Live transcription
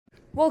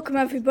Welcome,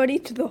 everybody,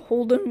 to the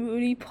Holden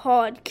Rudy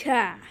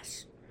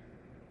podcast.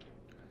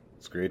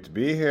 It's great to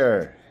be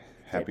here.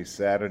 Happy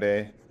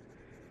Saturday.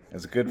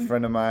 As a good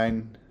friend of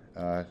mine,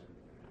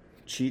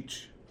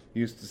 Cheech,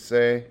 used to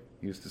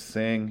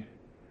sing,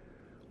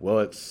 well,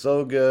 it's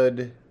so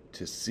good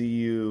to see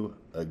you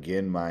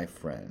again, my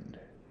friend.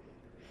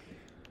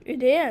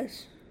 It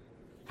is.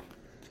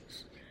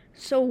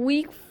 So,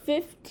 week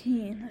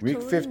 15.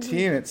 Week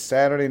 15, it's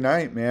Saturday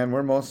night, man.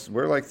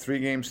 We're like 3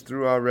 games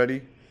through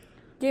already.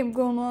 Game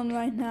going on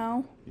right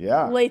now.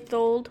 Yeah.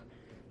 Lathold.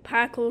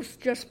 Packers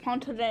just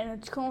punted it, and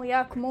it's currently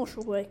at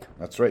commercial break.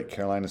 That's right.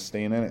 Carolina's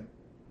staying in it.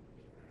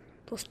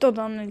 They're still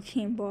down in the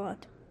team,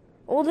 but...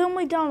 Oh, they're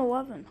only down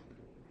 11.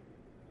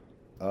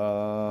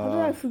 How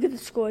did I forget the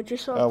score? I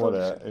just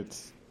saw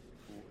It's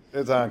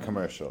on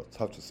commercial.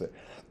 Tough to say.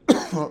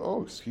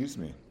 Oh, excuse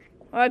me.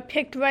 I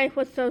picked right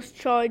with those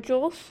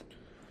Chargers.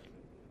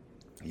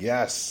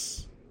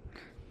 Yes.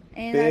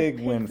 And Big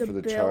win for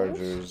the Bills.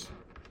 Chargers.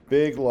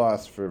 Big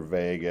loss for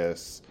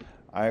Vegas.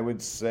 I would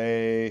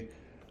say,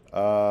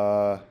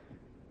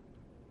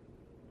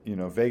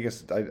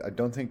 Vegas, I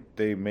don't think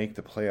they make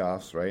the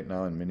playoffs right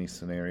now in many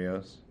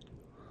scenarios.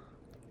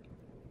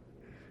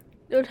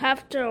 They'd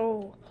have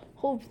to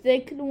hope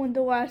they could win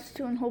the last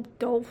two and hope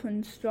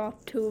Dolphins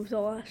drop 2 of the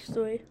last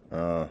 3.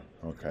 Oh,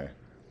 okay.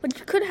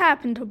 Which could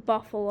happen to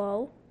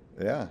Buffalo.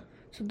 Yeah.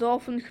 So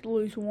Dolphins could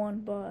lose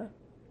 1, but...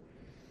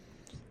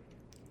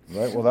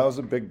 Right, well, that was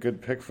a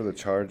good pick for the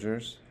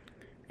Chargers.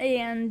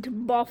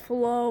 And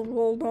Buffalo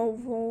rolled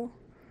over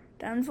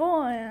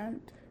Denver,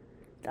 and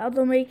now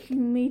they're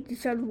making me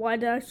decide why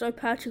did I start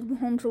Patrick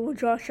Mahomes over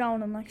Josh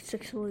Allen in like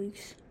 6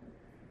 leagues.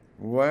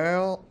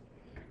 Well...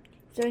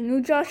 So I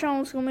knew Josh Allen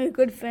was going to be a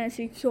good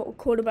fantasy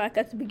quarterback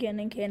at the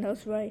beginning, and I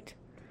was right.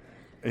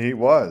 He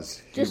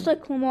was. Just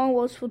like Lamar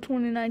was for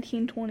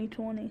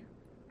 2019-2020.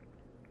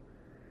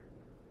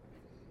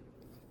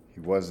 He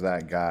was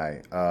that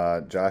guy.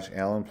 Josh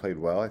Allen played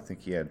well. I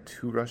think he had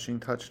 2 rushing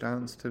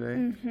touchdowns today.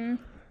 Mm-hmm.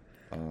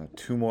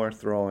 2 more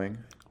throwing.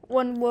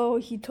 One where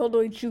he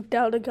totally juked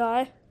out a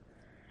guy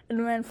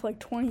and ran for like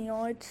 20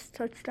 yards,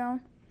 touchdown.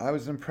 I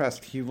was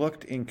impressed. He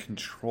looked in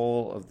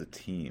control of the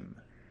team.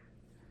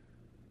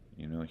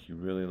 You know, he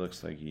really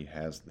looks like he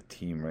has the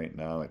team right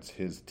now. It's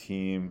his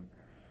team.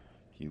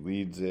 He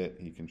leads it.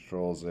 He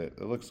controls it.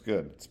 It looks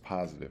good. It's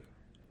positive.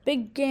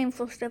 Big game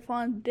for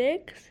Stephon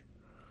Diggs.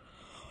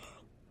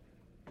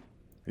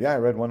 Yeah, I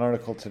read one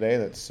article today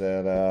that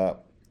said,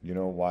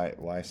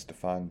 why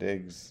Stephon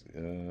Diggs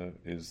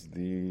is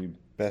the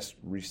best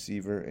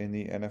receiver in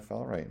the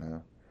NFL right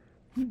now.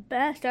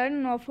 Best? I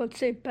don't know if I'd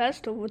say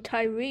best over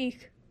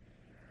Tyreek.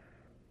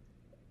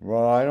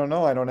 Well, I don't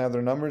know. I don't have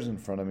their numbers in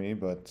front of me,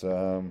 but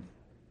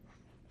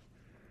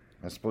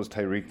I suppose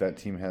Tyreek, that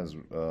team has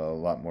a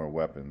lot more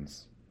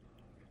weapons.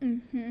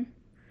 Mm-hmm.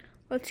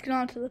 Let's get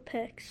on to the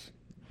picks.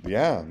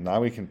 Yeah,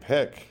 now we can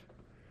pick.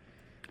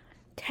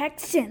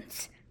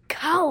 Texans,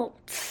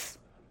 Colts.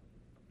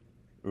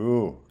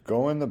 Ooh,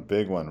 go in the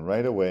big one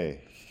right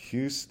away.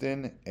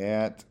 Houston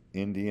at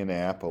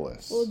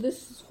Indianapolis. Well,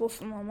 this is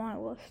first on my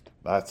list.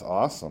 That's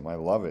awesome. I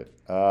love it.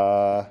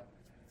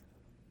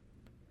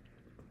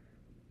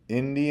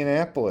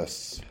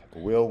 Indianapolis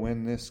will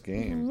win this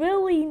game.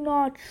 Really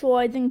not sure.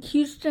 I think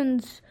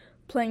Houston's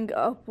playing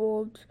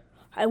upwards.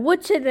 I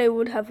would say they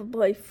would have a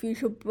bright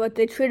future, but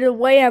they traded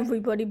away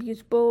everybody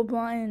because Bill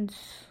O'Brien's...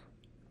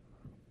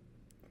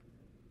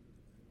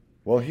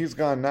 Well, he's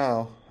gone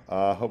now.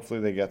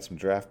 Hopefully they get some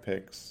draft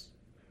picks,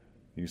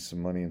 use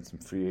some money in some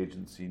free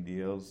agency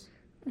deals.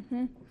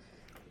 Mm-hmm.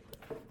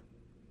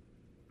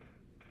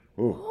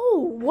 Ooh.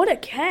 Oh, what a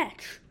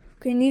catch.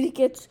 Okay, need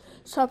to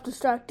stop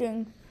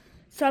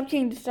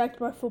getting distracted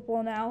by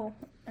football now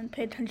and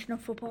pay attention to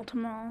football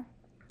tomorrow.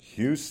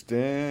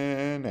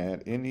 Houston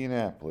at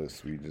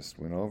Indianapolis. We just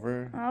went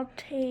over. I'll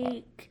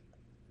take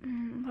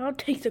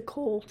the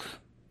Colts.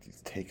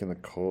 He's taking the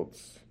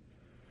Colts.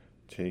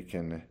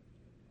 Taking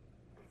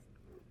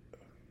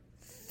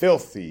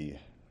filthy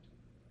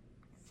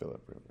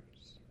Phillip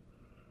Rivers.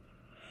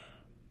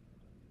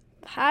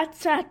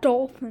 Pats at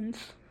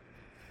Dolphins.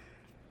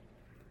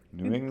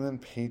 New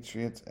England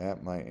Patriots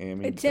at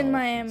Miami It's Dolphins. in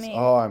Miami.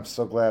 Oh, I'm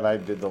so glad I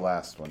did the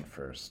last one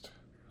first.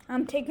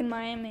 I'm taking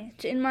Miami.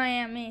 It's in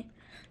Miami.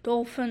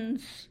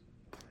 Dolphins,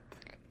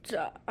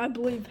 I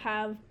believe,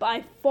 have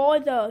by far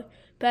the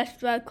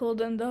best record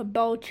in the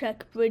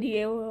Belichick-Brady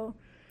era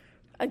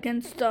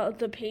against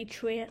the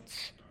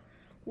Patriots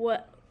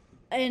at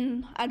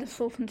the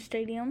Soldier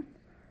Stadium.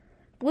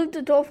 I believe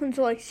the Dolphins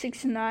are like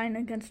 6-9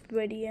 against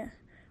Brady,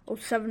 or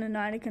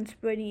 7-9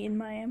 against Brady in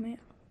Miami.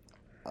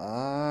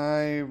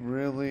 I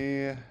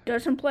really...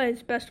 Doesn't play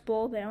his best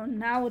ball there.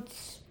 Now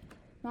it's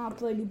not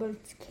Brady, but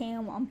it's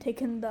Cam. I'm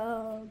taking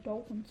the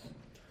Dolphins.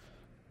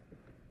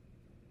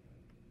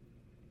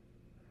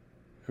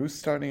 Who's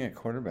starting at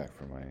quarterback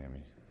for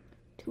Miami?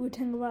 Tua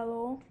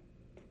Tagovailoa.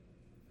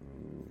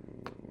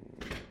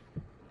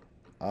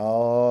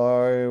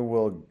 I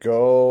will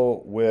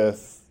go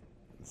with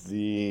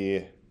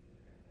the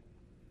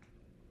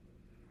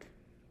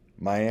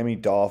Miami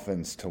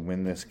Dolphins to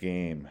win this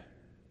game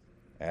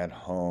at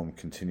home,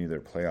 continue their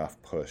playoff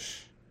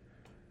push.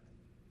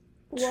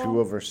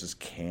 Tua versus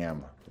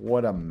Cam.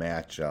 What a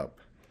matchup.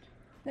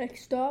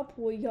 Next up,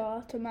 we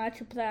got a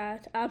matchup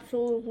that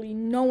absolutely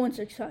no one's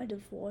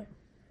excited for.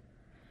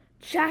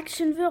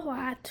 Jacksonville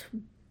at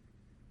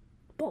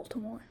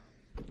Baltimore.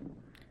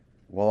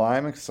 Well,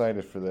 I'm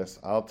excited for this.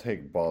 I'll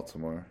take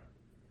Baltimore.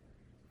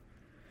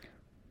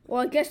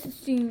 Well, I guess it's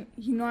the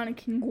United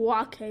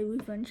Kingwake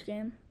revenge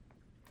game.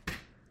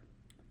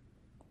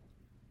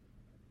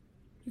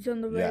 He's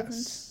on the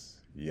Ravens.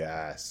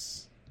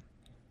 Yes.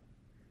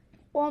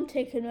 Well, I'm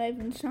taking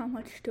Ravens, not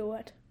much to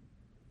it.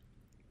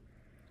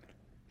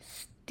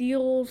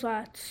 Steelers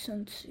at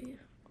Cincy.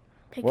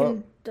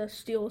 Picking the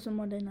Steelers on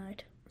Monday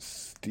night.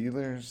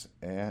 Steelers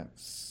at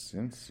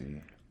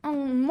Cincy.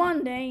 On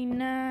Monday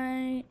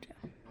night.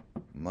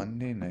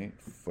 Monday Night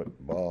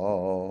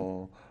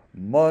Football.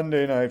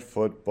 Monday Night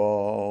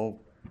Football.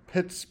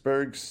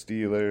 Pittsburgh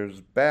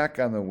Steelers back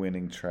on the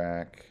winning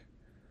track.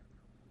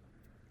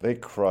 They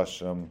crush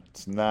them.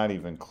 It's not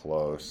even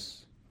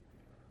close.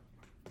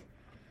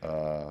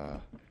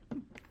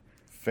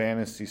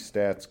 Fantasy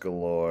stats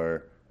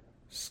galore.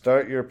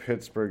 Start your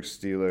Pittsburgh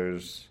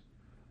Steelers.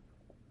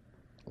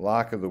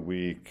 Lock of the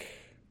week.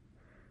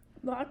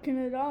 Locking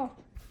it off.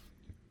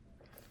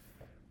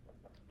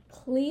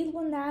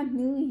 Cleveland at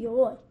New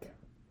York.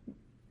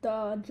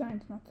 The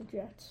Giants, not the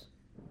Jets.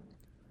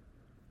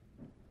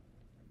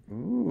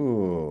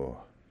 Ooh.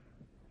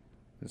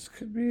 This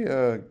could be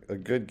a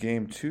good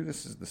game, too.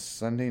 This is the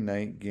Sunday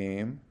night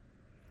game.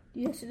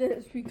 Yes, it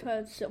is,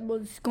 because it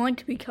was going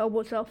to be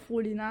Cowboys at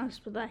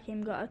 49ers, but that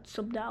game got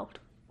subbed out.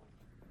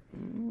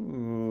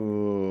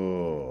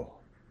 Ooh.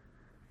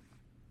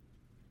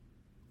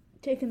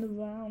 Taking the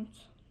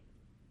Browns.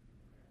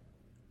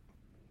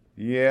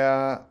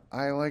 Yeah,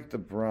 I like the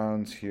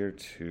Browns here,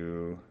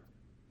 too.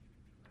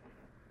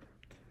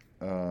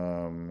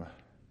 Although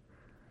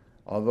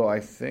I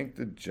think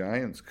the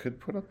Giants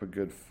could put up a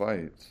good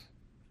fight.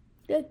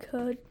 They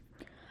could.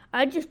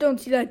 I just don't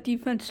see that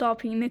defense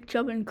stopping Nick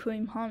Chubb and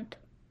Kareem Hunt.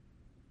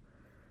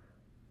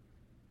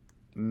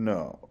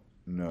 No,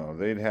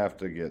 they'd have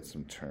to get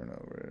some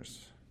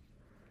turnovers.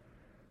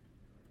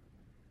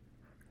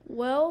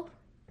 Well,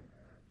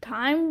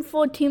 time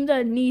for a team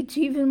that needs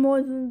even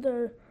more than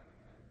the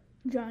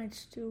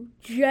Giants do.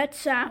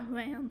 Jets at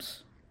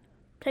Rams.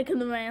 Taking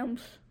the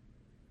Rams.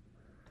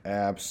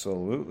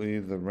 Absolutely,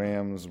 the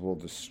Rams will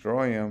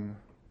destroy them.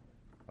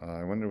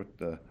 I wonder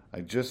what I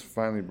just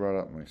finally brought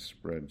up my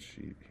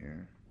spreadsheet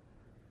here.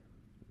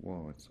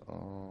 Whoa, it's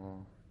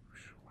all...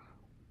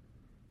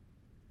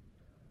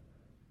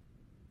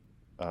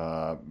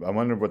 I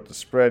wonder what the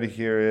spread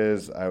here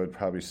is. I would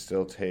probably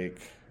still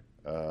take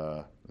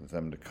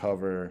them to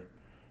cover.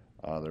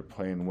 They're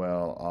playing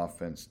well,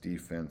 offense,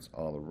 defense,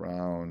 all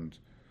around.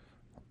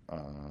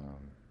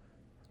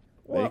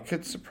 They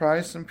could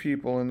surprise some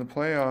people in the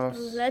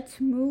playoffs. Let's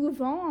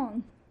move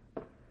on.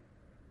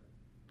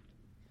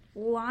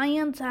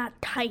 Lions at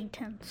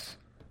Titans.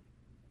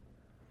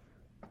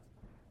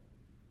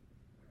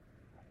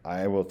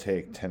 I will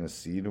take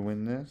Tennessee to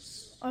win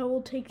this. I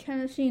will take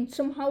Tennessee, and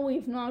somehow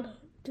we've not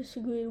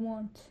disagreed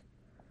once.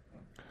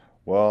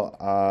 Well,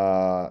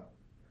 I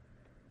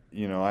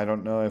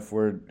don't know if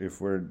we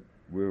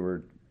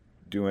were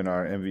doing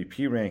our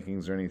MVP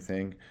rankings or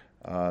anything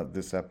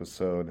this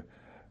episode,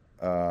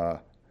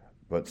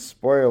 but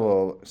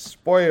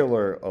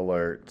spoiler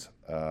alert.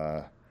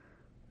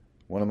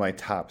 One of my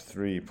top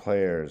 3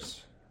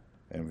 players,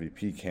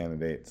 MVP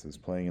candidates, is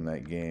playing in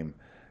that game.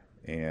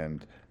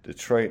 And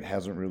Detroit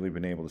hasn't really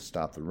been able to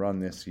stop the run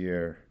this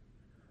year.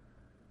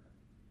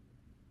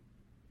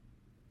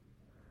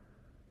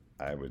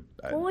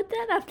 What would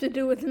that have to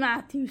do with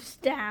Matthew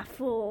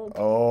Stafford?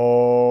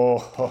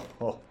 Oh.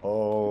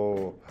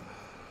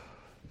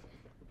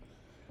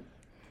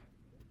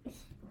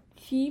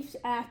 Chiefs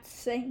at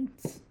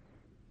Saints.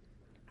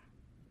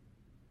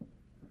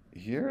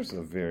 Here's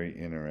a very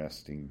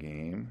interesting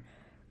game.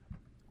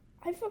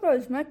 I forgot,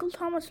 is Michael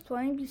Thomas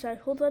playing? Because I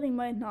hope that he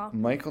might not.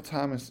 Michael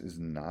Thomas is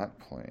not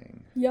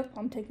playing. Yep,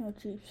 I'm taking the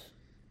Chiefs.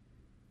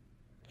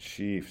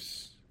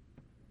 Chiefs.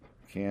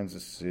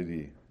 Kansas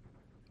City.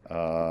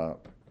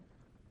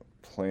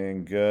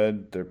 Playing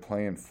good. They're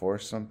playing for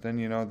something,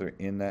 They're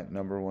in that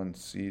number 1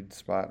 seed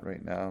spot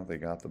right now. They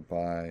got the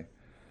bye.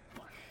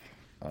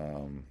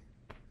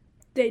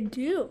 They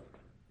do.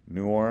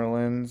 New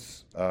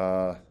Orleans.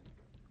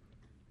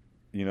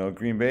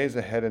 Green Bay's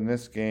ahead in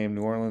this game.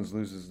 New Orleans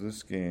loses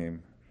this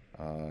game.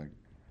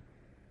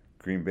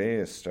 Green Bay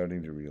is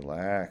starting to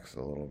relax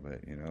a little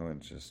bit,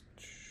 and just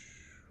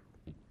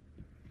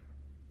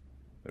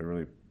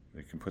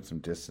they can put some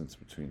distance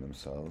between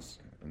themselves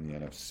in the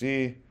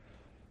NFC.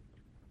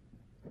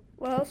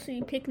 Well, so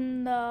you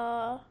picking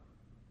the...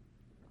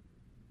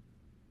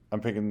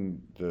 I'm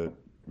picking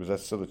was that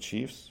still the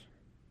Chiefs?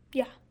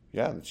 Yeah.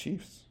 Yeah, the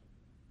Chiefs.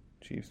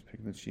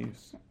 Picking the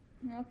Chiefs.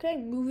 Okay,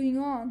 moving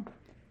on.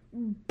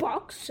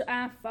 Bucks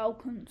at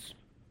Falcons.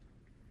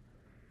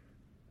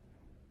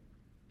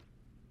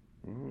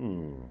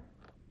 Ooh,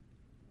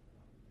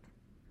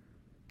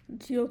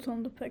 It's your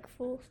turn to pick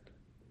first.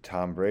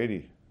 Tom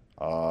Brady.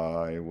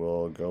 I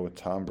will go with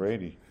Tom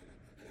Brady.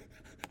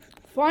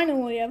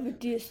 Finally, I have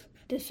a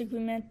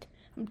disagreement.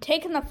 I'm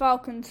taking the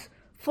Falcons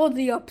for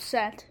the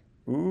upset.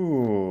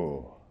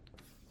 Ooh.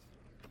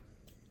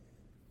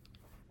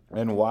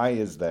 And why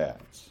is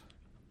that?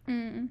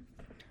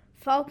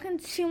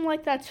 Falcons seem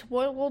like that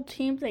spoiled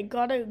team. They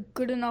got a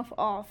good enough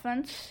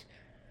offense.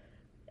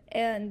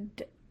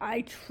 And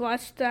I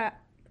trust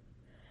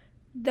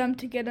them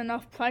to get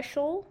enough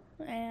pressure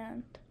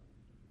and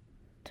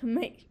to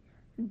make.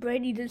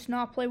 Brady does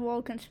not play well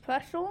against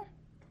pressure.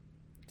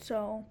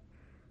 So,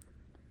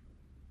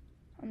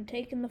 I'm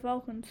taking the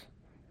Falcons.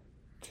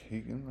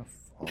 Taking the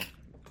Falcons.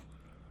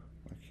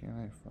 Why can't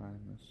I find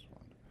this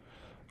one?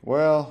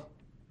 Well,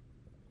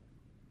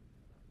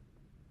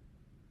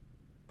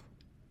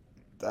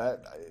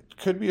 that it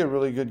could be a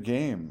really good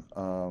game.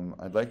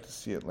 I'd like to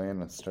see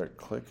Atlanta start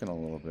clicking a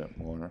little bit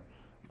more.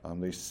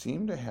 They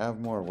seem to have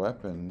more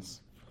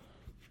weapons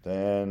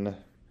than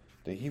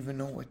they even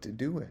know what to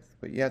do with,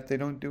 but yet they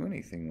don't do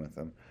anything with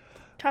them.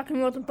 Talking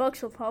about the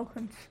Bucs or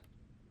Falcons?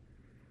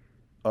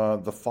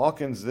 The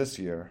Falcons this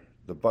year,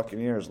 the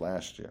Buccaneers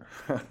last year.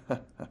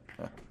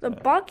 The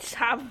Bucs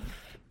have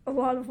a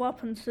lot of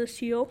weapons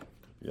this year.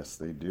 Yes,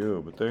 they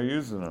do, but they're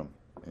using them.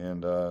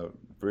 And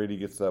Brady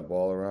gets that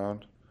ball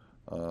around.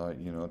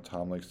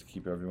 Tom likes to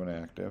keep everyone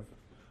active,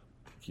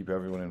 keep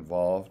everyone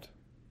involved.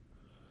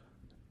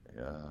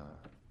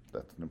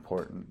 That's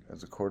important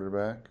as a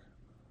quarterback.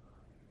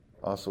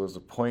 Also as a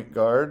point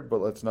guard,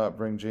 but let's not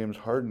bring James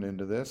Harden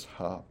into this.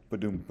 Ha,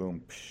 ba-doom,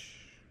 boom, psh.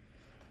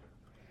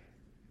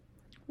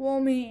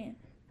 Well, man,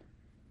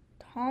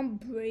 Tom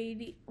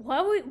Brady.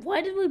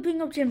 Why did we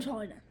bring up James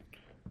Harden?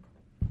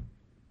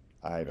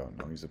 I don't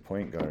know. He's a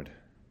point guard.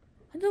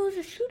 I thought it was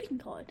a shooting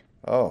guard.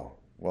 Oh,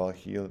 well,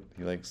 he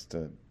likes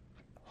to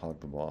hog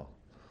the ball.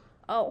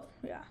 Oh,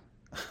 yeah.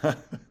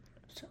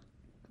 So,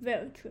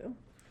 very true.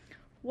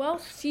 Well,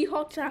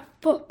 Seahawks are a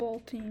football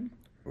team.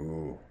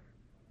 Ooh,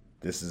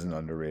 this is an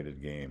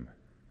underrated game.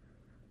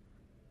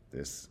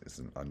 This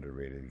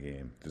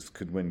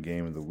could win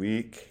game of the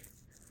week.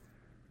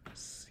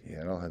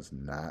 Seattle has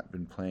not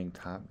been playing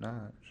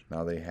top-notch.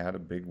 Now, they had a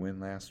big win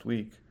last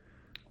week.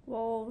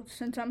 Well,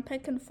 since I'm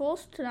picking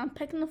first, I'm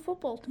picking the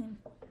football team.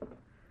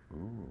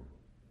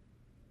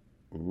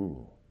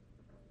 Ooh.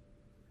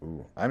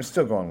 I'm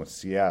still going with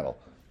Seattle,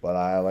 but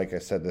like I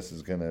said, this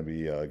is going to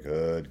be a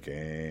good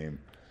game.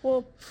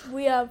 Well,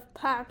 we have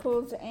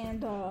Packers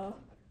and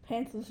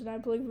Panthers, and I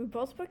believe we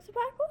both picked the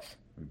Packers?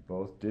 We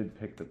both did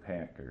pick the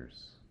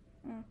Packers.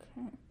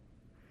 Okay.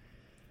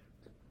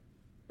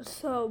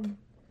 So,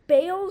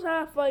 Bills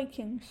at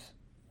Vikings.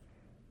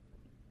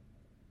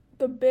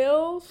 The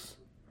Bills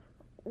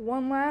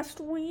won last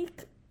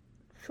week.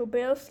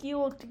 Trubisky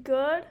looked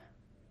good.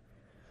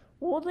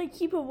 Will they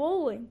keep it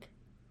rolling?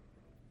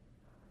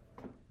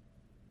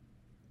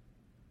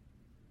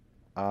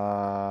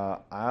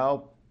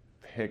 I'll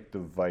pick the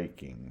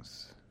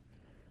Vikings,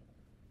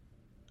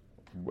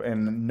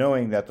 and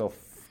knowing that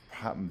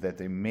that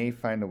they may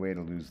find a way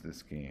to lose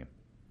this game.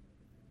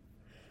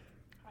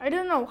 I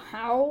don't know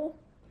how,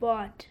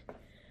 but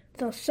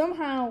they'll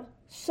somehow,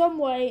 some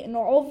way, in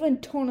all of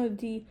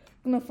eternity,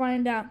 gonna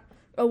find out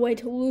a way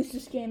to lose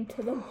this game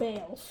to the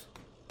Bills.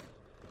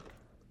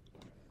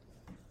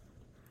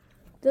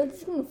 They're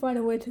just gonna find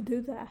a way to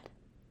do that.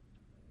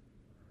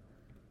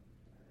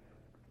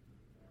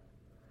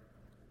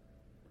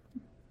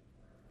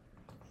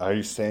 Are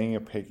you saying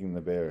you're picking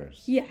the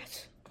Bears?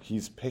 Yes.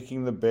 He's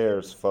picking the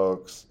Bears,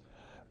 folks.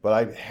 But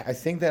I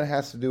think that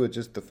has to do with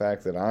just the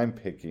fact that I'm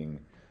picking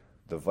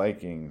the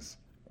Vikings.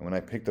 And when I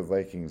pick the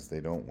Vikings, they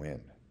don't win.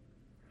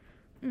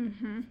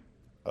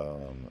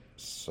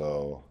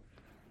 So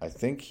I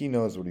think he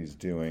knows what he's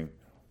doing,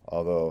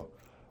 although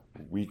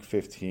Week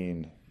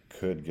 15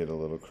 could get a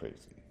little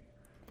crazy.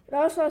 It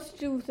also has to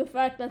do with the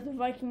fact that the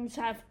Vikings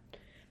have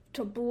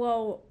to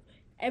blow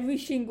every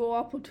single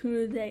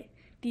opportunity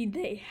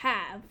they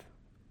have.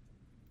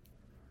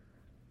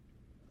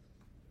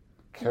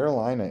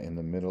 Carolina in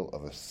the middle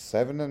of a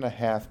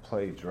 7.5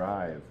 play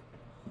drive.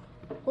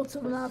 What's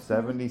up now?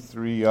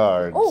 73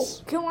 yards. Oh,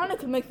 Carolina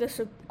could make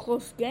this a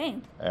close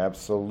game.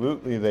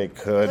 Absolutely they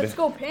could. Let's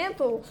go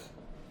Panthers.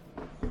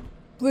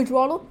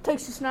 Bridgewater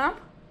takes the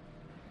snap.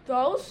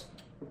 Throws.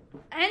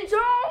 End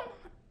zone.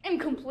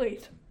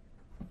 Incomplete.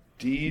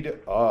 D'd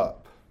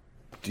up.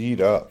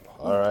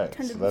 All right,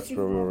 so that's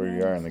where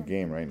we are in the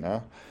game right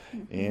now.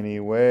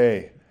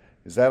 Anyway,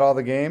 is that all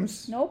the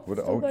games? Nope.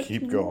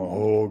 Keep going.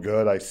 Oh,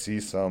 good. I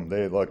see some.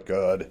 They look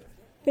good.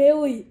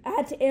 Philly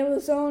at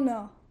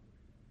Arizona.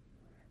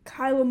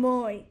 Kyler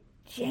Murray.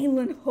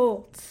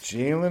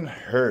 Jalen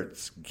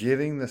Hurts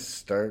getting the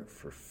start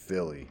for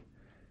Philly.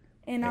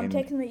 And I'm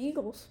taking the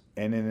Eagles.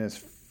 And in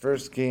his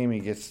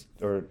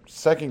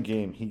second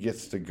game, he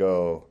gets to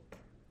go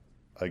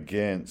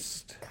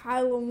against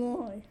Kyler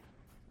Murray.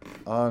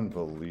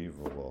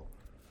 Unbelievable.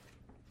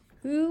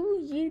 Who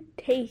you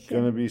taking?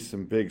 Gonna be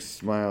some big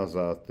smiles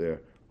out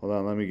there. Hold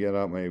on, let me get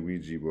out my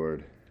Ouija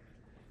board.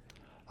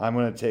 I'm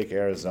gonna take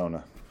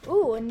Arizona.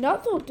 Ooh,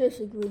 another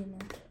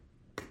disagreement.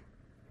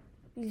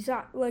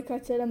 Like I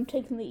said, I'm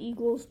taking the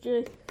Eagles.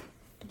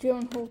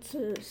 Jalen Hurts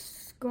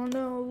is going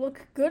to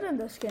look good in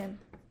this game.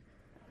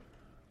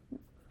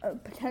 A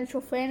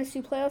potential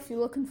fantasy playoff, you're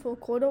looking for a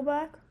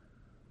quarterback?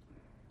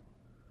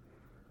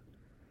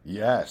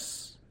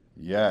 Yes.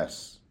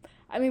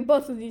 I mean,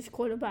 both of these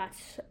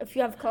quarterbacks. If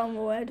you have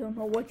Conway, I don't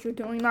know what you're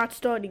doing, not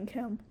starting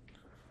him.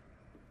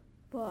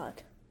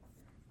 But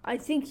I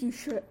think you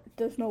should.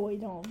 There's no way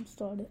don't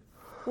start it.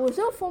 Was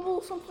there a fumble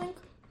or something?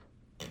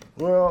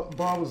 Well,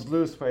 ball was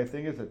loose, but I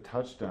think it's a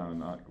touchdown.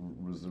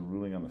 Was the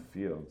ruling on the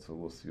field, so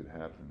we'll see what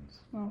happens.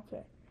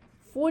 Okay.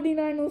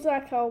 49ers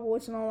at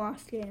Cowboys in the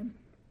last game.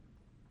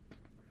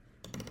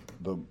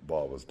 The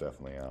ball was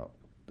definitely out.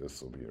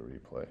 This will be a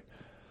replay.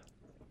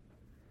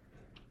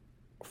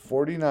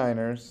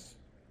 49ers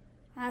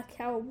At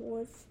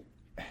Cowboys.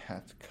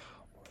 at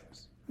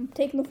Cowboys. I'm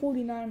taking the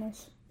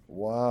 49ers.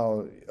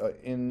 Wow,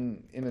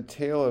 in a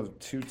tale of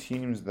two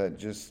teams that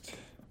just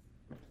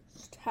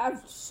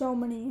Have so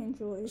many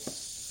injuries.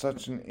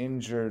 such an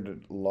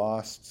injured,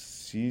 lost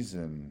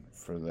season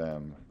for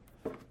them.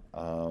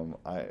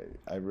 I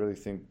really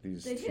think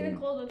these They teams, didn't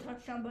call the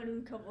touchdown, but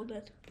we called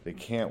it. they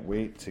can't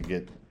wait to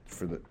get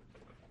for the.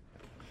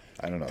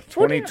 I don't know.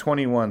 49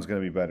 2021 is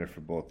going to be better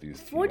for both these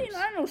teams.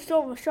 49ers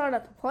still have a shot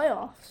at the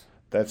playoffs.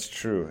 That's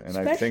true, and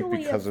I think Especially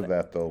because if- of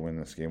that they'll win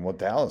this game. Well,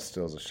 Dallas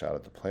still has a shot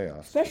at the playoffs.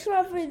 Especially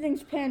if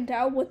everything's panned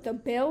out with the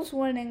Bills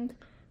winning,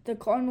 the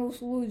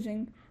Cardinals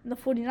losing, and the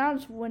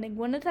 49ers winning.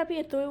 Wouldn't that be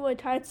a three-way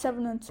tie at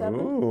 7-7?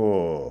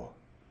 Ooh.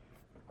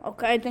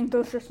 Okay, I think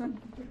those just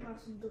incomplete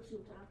passes. They'll see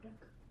what's happening.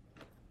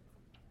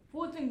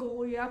 Fourth and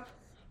goal, yep.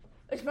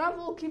 Is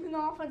Marvel keeping the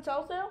offense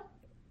out there?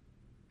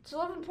 It's an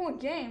 11-point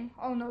game.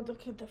 Oh no, they'll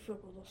keep the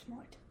field goal. They're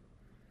smart.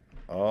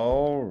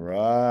 All Well,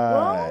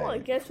 I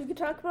right. guess we could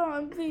talk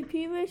about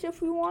MVP race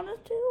if we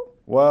wanted to.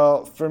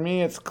 Well, for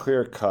me, it's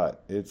clear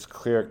cut.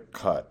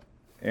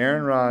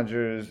 Aaron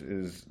Rodgers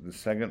is the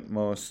second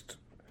most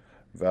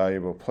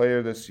valuable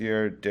player this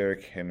year.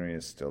 Derrick Henry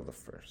is still the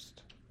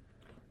first.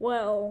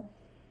 Well,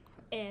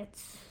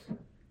 it's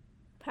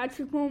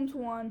Patrick Mahomes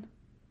 1,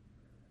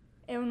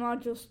 Aaron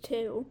Rodgers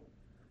 2,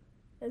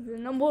 and the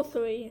number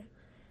 3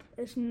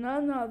 is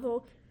none other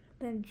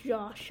than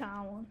Josh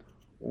Allen.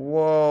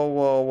 Whoa,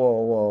 whoa, whoa,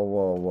 whoa,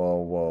 whoa, whoa,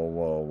 whoa,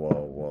 whoa,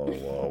 whoa,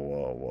 whoa,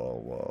 whoa, whoa,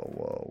 whoa,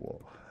 whoa,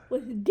 whoa.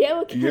 With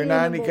Derrick Henry. You're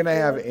not number going to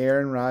have 4.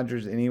 Aaron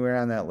Rodgers anywhere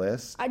on that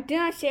list? Didn't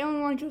I say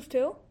Aaron Rodgers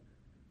 2?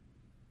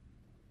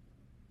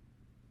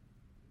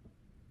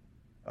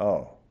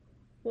 Oh.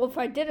 Well, if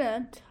I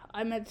didn't,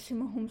 I meant to say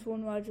Mahomes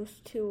 1,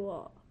 Rodgers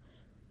 2,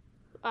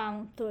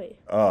 Allen 3.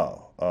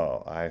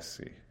 Oh, I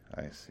see.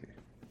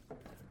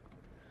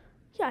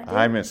 Yeah, I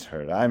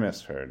did. I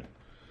misheard.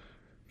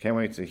 Can't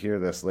wait to hear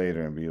this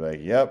later and be like,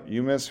 yep,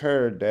 you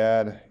misheard,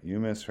 Dad. You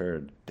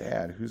misheard.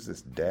 Dad? Who's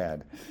this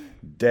dad?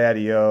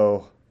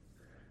 Daddy-o.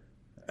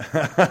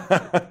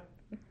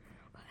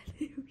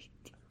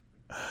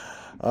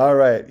 All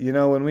right. You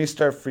know, when we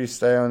start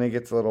freestyling, it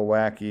gets a little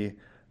wacky.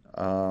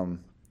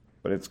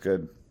 But it's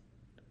good.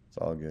 It's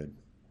all good.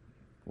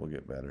 We'll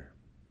get better.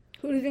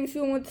 Who do you think's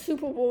going to win the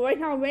Super Bowl right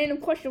now? Random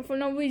question for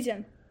no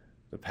reason.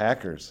 The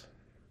Packers.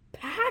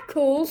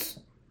 Packers?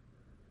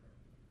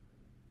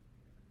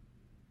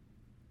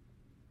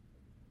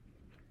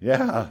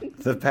 Yeah,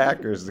 the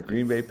Packers, the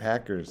Green Bay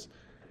Packers.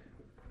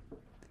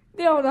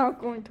 They're not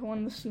going to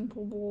win the Super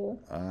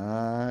Bowl.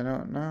 I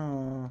don't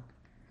know.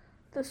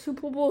 The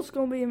Super Bowl is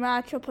going to be a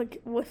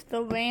matchup with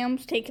the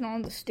Rams taking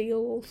on the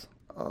Steelers.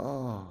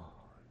 Oh,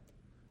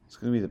 it's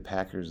going to be the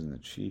Packers and the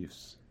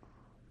Chiefs.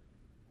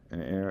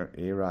 And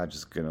A-Rod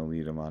is going to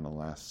lead them on a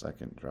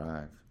last-second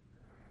drive.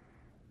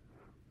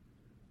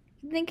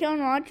 You think Aaron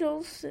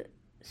Rodgers?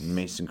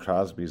 Mason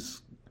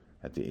Crosby's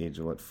at the age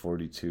of,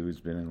 42? He's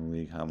been in the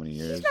league how many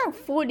years? He's not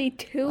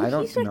 42. I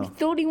don't He's like know.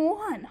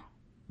 31.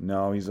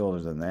 No, he's older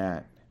than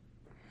that.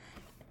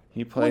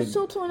 He Well, played. he's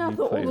still turning out he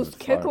the played oldest with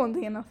kicker Favre. in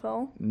the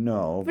NFL.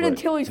 No, But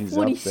until he's up there.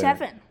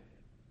 47.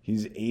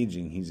 He's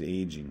aging.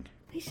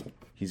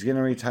 He's going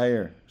to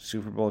retire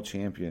Super Bowl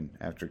champion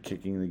after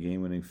kicking the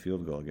game-winning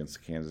field goal against the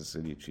Kansas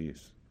City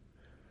Chiefs.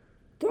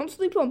 Don't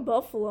sleep on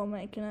Buffalo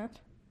making it.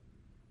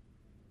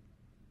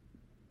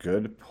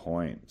 Good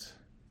point.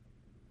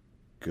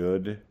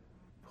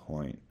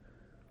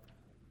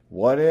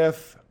 What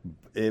if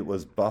it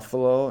was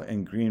Buffalo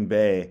and Green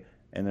Bay,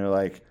 and they're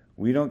like,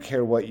 we don't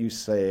care what you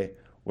say,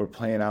 we're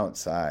playing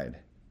outside?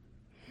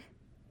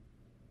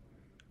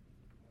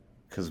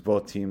 Because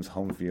both teams'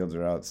 home fields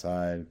are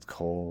outside, it's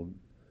cold.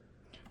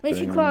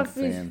 Mason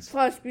Crosby's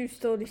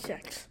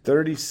 36.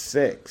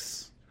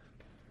 36.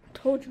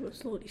 Told you it was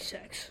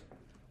 36.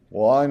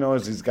 Well, all I know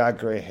is he's got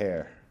gray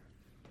hair.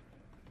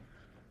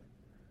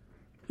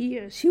 He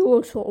is. He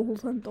looks older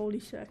than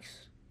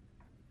 36.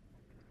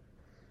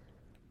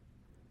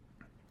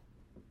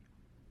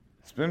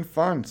 It's been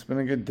fun. It's been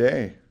a good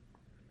day.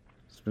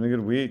 It's been a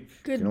good week.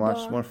 Can watch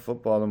Goodbye. more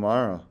football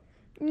tomorrow.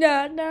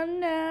 Na na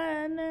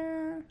na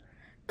na.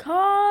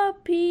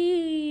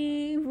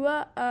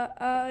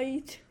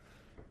 Copyright.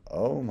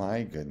 Oh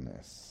my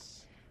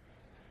goodness.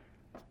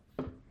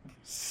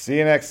 See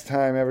you next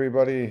time,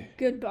 everybody.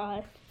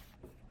 Goodbye.